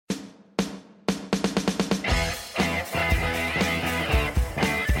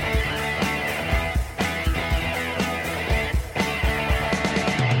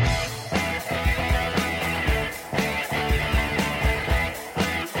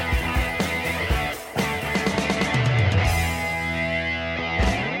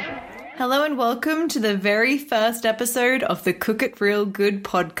Hello and welcome to the very first episode of the Cook It Real Good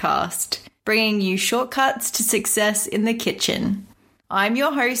podcast, bringing you shortcuts to success in the kitchen. I'm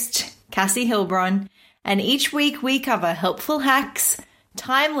your host, Cassie Hilbron, and each week we cover helpful hacks,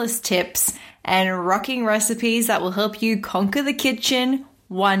 timeless tips, and rocking recipes that will help you conquer the kitchen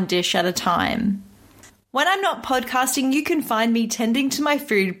one dish at a time. When I'm not podcasting, you can find me tending to my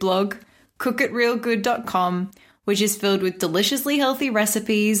food blog, cookitrealgood.com, which is filled with deliciously healthy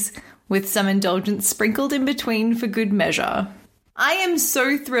recipes, with some indulgence sprinkled in between for good measure. I am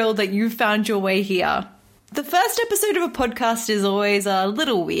so thrilled that you've found your way here. The first episode of a podcast is always a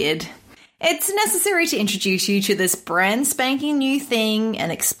little weird. It's necessary to introduce you to this brand spanking new thing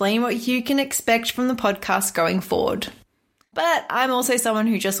and explain what you can expect from the podcast going forward. But I'm also someone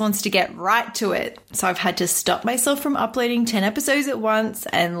who just wants to get right to it, so I've had to stop myself from uploading 10 episodes at once,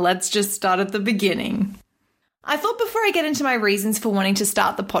 and let's just start at the beginning. I thought before I get into my reasons for wanting to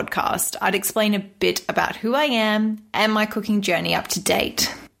start the podcast, I'd explain a bit about who I am and my cooking journey up to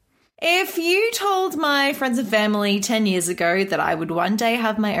date. If you told my friends and family 10 years ago that I would one day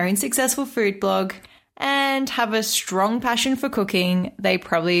have my own successful food blog and have a strong passion for cooking, they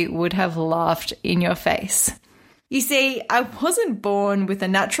probably would have laughed in your face. You see, I wasn't born with a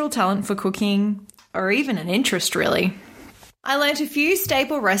natural talent for cooking or even an interest really. I learnt a few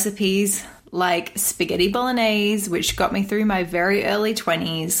staple recipes like spaghetti bolognese, which got me through my very early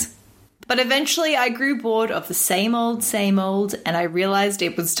 20s. But eventually I grew bored of the same old, and I realized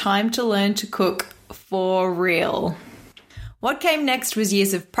it was time to learn to cook for real. What came next was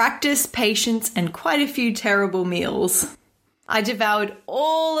years of practice, patience, and quite a few terrible meals. I devoured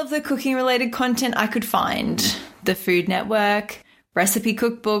all of the cooking-related content I could find, the Food Network, recipe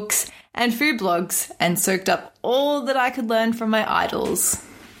cookbooks, and food blogs, and soaked up all that I could learn from my idols.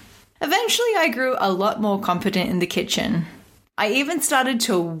 Eventually, I grew a lot more competent in the kitchen. I even started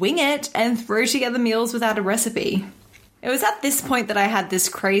to wing it and throw together meals without a recipe. It was at this point that I had this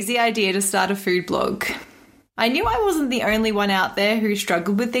crazy idea to start a food blog. I knew I wasn't the only one out there who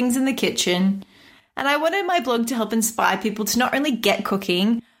struggled with things in the kitchen, and I wanted my blog to help inspire people to not only get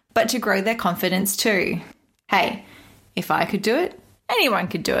cooking, but to grow their confidence too. Hey, if I could do it, anyone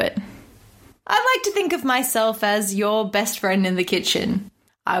could do it. I like to think of myself as your best friend in the kitchen.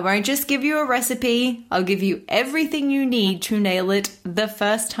 I won't just give you a recipe, I'll give you everything you need to nail it the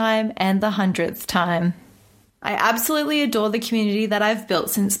first time and the 100th time. I absolutely adore the community that I've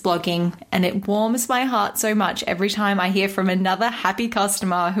built since blogging, and it warms my heart so much every time I hear from another happy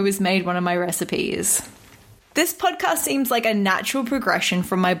customer who has made one of my recipes. This podcast seems like a natural progression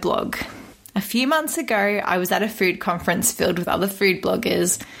from my blog. A few months ago, I was at a food conference filled with other food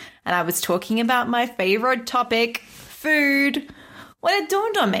bloggers, and I was talking about my favorite topic, food, when it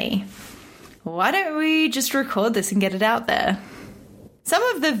dawned on me, why don't we just record this and get it out there? Some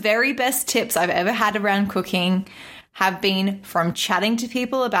of the very best tips I've ever had around cooking have been from chatting to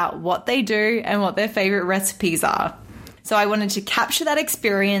people about what they do and what their favorite recipes are. So I wanted to capture that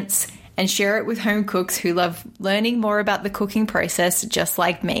experience and share it with home cooks who love learning more about the cooking process just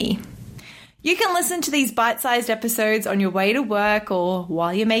like me. You can listen to these bite-sized episodes on your way to work or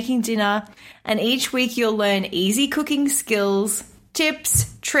while you're making dinner, and each week you'll learn easy cooking skills,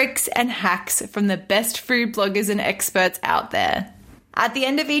 tips, tricks, and hacks from the best food bloggers and experts out there. At the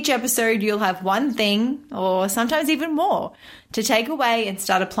end of each episode, you'll have one thing, or sometimes even more, to take away and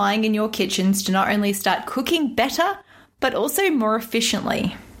start applying in your kitchens to not only start cooking better, but also more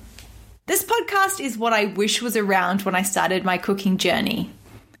efficiently. This podcast is what I wish was around when I started my cooking journey,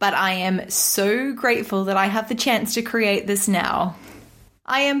 but I am so grateful that I have the chance to create this now.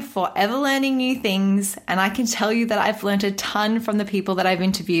 I am forever learning new things, and I can tell you that I've learned a ton from the people that I've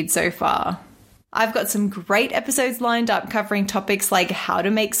interviewed so far. I've got some great episodes lined up covering topics like how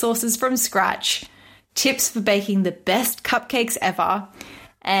to make sauces from scratch, tips for baking the best cupcakes ever,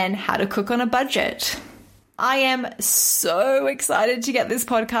 and how to cook on a budget. I am so excited to get this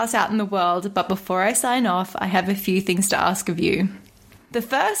podcast out in the world, but before I sign off, I have a few things to ask of you. The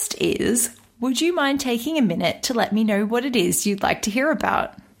first is, would you mind taking a minute to let me know what it is you'd like to hear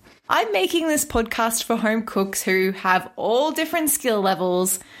about? I'm making this podcast for home cooks who have all different skill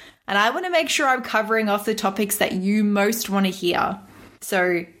levels, and I want to make sure I'm covering off the topics that you most want to hear.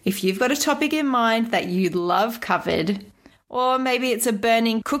 So if you've got a topic in mind that you'd love covered, or maybe it's a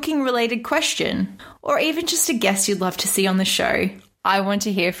burning cooking-related question, or even just a guest you'd love to see on the show, I want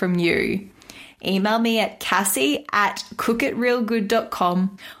to hear from you. Email me at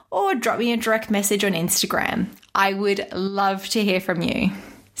cassie@cookitrealgood.com or drop me a direct message on Instagram. I would love to hear from you.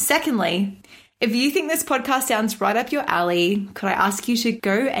 Secondly, if you think this podcast sounds right up your alley, could I ask you to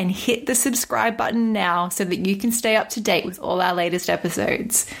go and hit the subscribe button now so that you can stay up to date with all our latest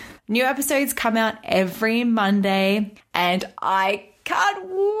episodes? New episodes come out every Monday, and I can't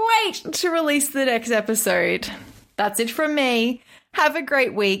wait to release the next episode. That's it from me. Have a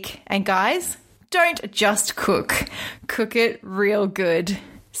great week. And guys, don't just cook. Cook it real good.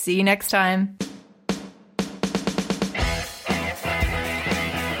 See you next time.